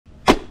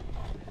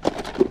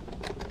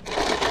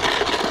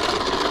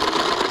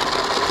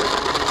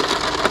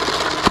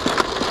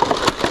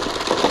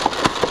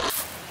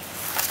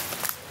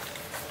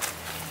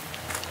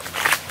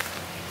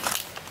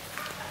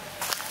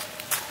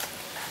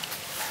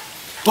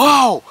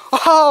Wow!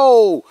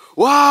 Wow!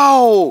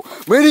 Wow!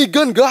 Many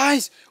gun,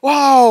 guys!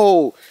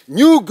 Wow!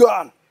 New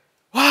gun!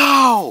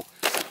 Wow!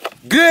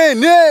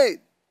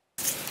 Grenade!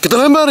 Kita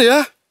lempar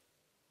ya!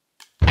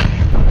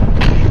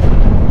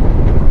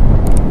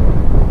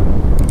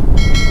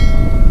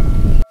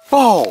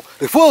 Wow!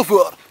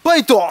 Revolver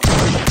Python!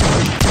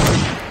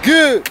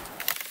 Good!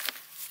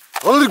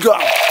 Another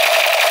gun!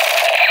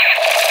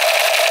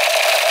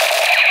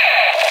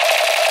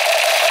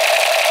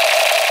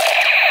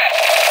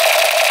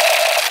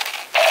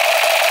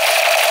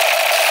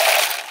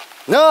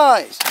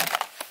 Nice!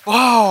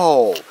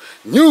 Wow!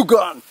 New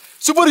gun!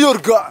 Superior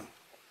gun!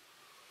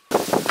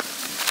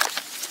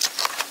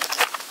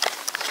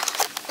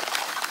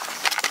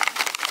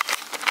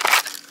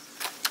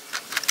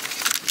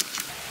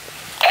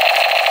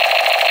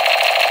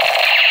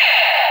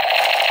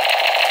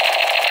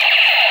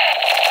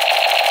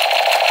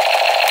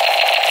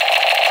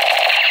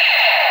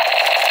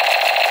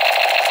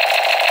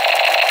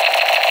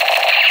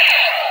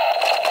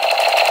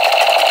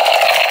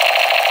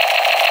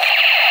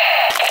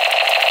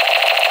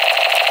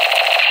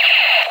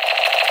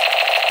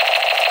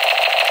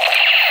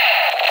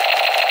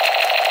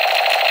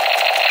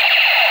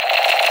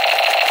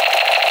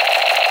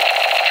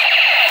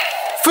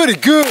 Very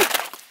good!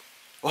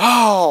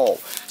 Wow!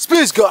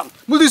 Space gun!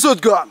 Multi-shot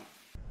gun!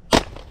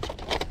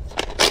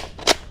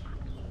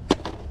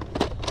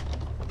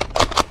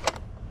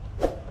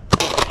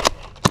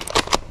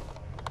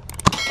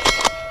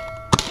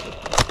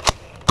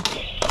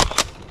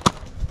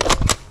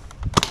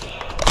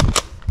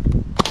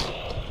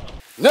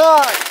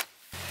 Nice!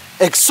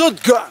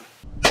 Exhaust gun!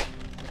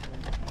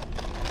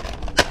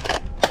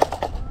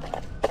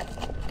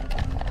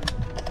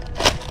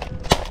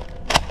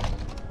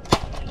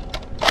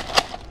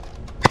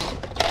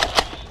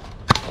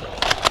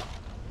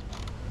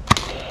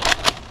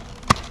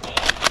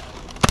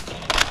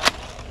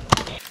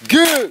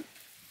 Good!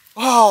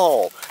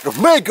 Wow! The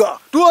Mega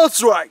Dual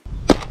Strike!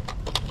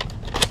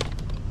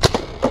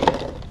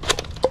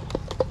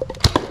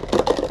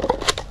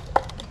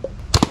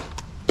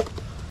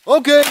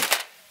 Okay!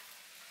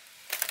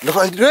 The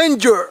White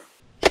Ranger!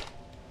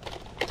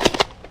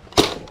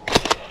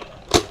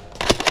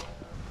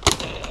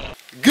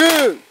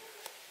 Good!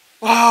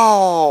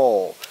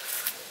 Wow!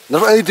 The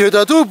White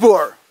Data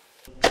Trooper!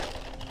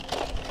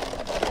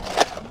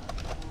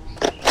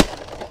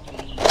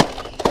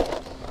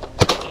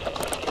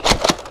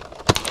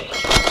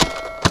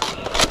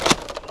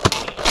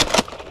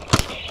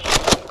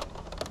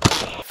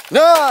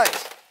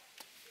 Nice!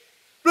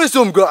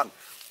 Plasma gun!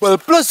 Well,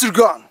 blaster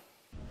gun!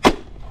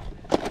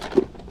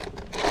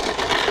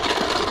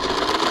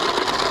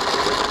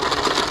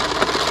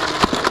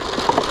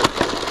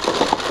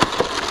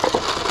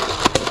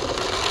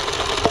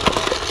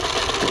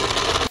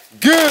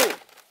 Good!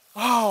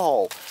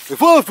 Wow!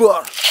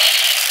 Revolver!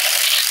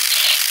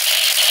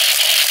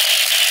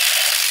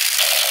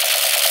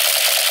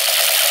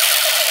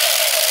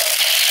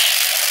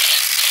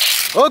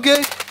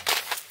 Okay!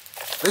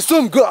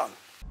 Plasma gun!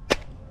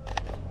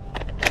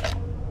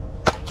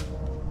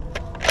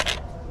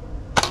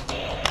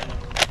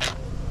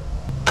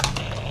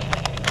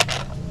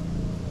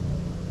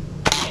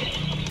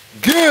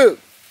 Good!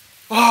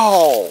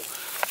 Wow!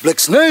 Black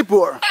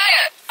Sniper!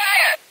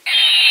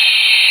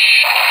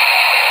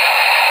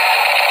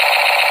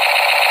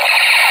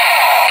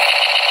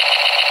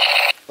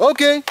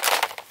 Okay!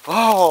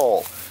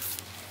 Wow!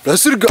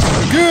 Blaster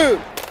gun! Good!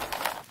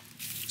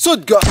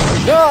 Shotgun!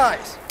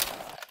 Nice!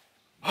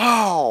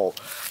 Wow!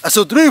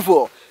 Assault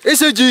rifle!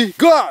 SIG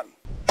gun!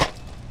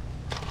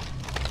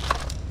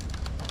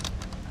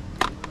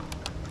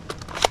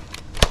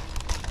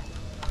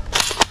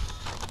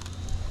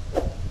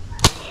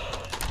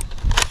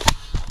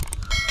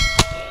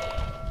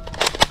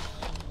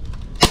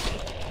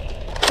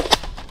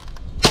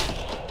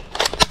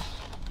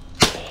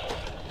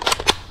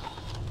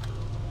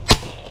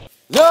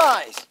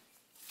 Nice!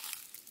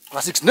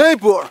 Classic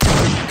sniper!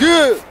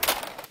 Good!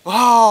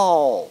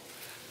 Wow!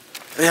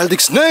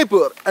 Realistic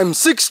sniper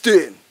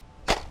M16!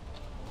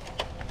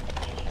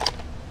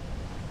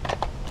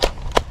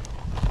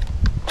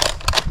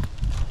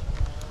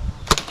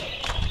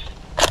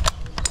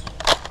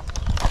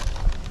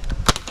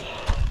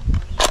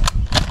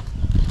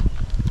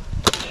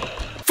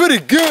 Very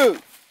good!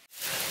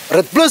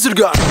 Red blaster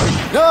gun!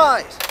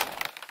 Nice!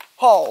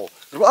 Oh,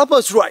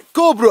 apa strike?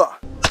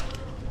 Cobra!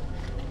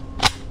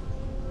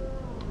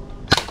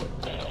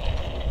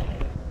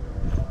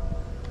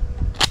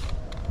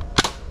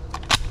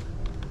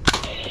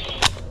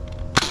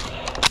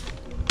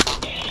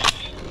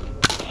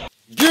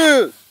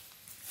 Good!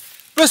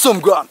 Plasma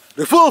gun!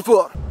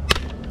 Revolver!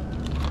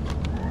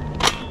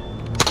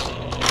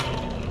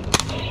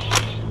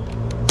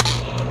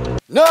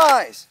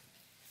 Nice!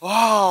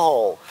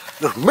 Wow!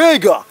 The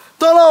Mega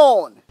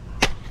Talon!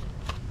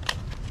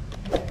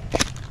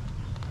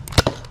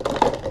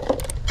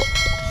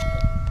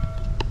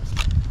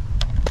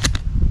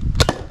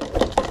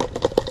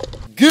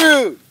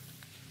 Good!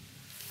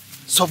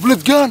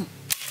 Sublet gun!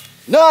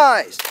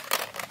 Nice!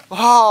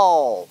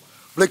 Wow,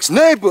 Black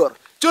Sniper,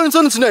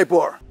 Johnson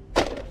Sniper.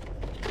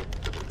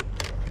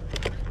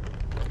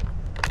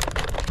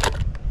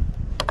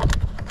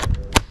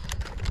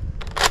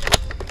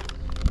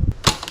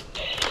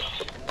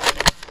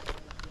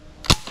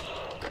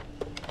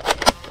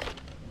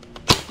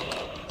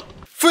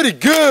 Very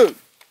good.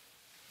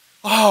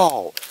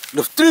 Wow,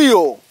 Nerf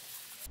Trio.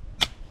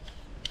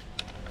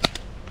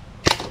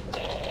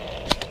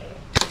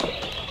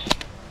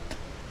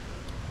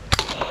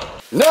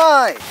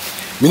 Nice.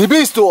 Mini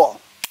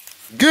pistol.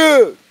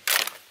 Good.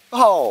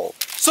 Oh,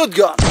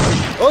 shotgun.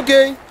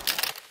 Okay.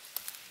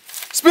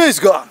 Space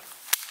gun.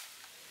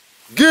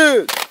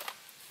 Good.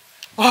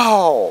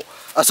 Wow,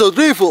 assault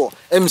rifle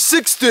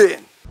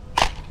M16.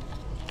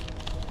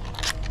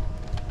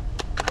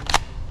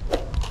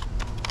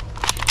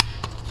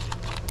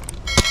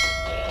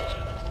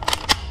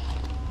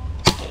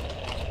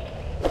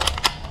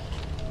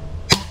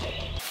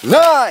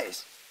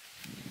 Nice.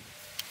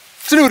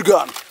 Silver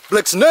gun,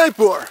 Black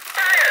Sniper.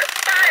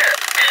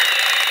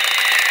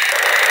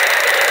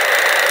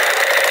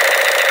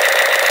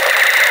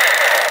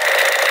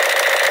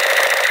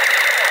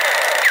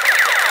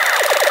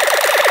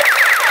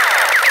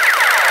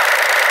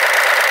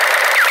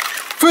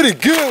 Very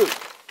good.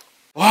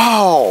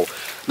 Wow,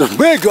 the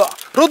Mega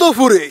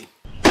Rotofury.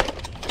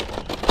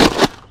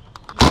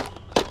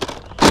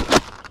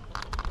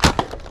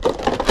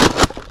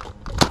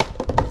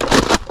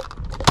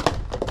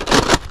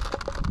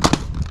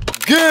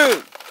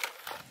 Good.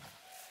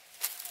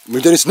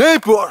 Military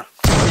Sniper.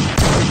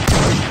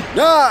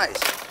 Nice.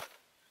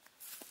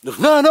 The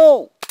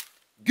Nano.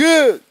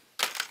 Good.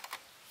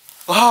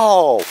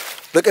 Wow,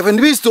 Black FN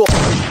Pistol.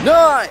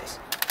 Nice.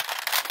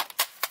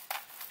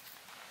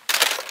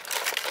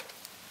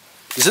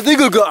 Desert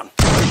Eagle gun.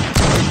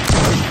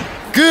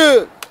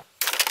 Good.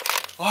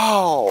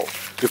 Wow,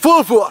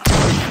 Revolver.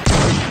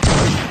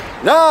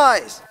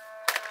 Nice.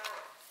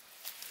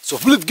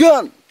 Soft bullet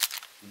gun.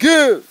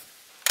 Good.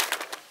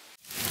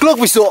 Clock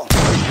pistol.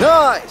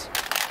 Nice.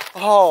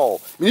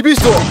 Oh, mini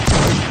pistol.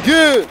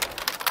 Good.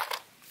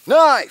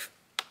 Knife.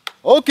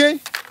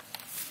 Okay.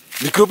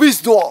 Micro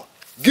pistol.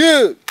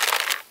 Good.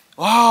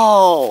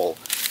 Wow.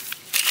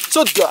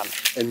 Shotgun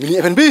and mini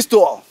FN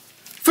pistol.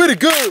 Very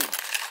good.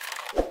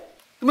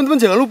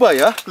 Teman-teman jangan lupa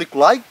ya, klik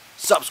like,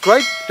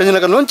 subscribe, dan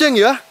nyalakan lonceng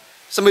ya.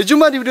 Sampai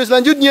jumpa di video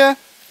selanjutnya.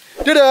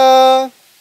 Dadah.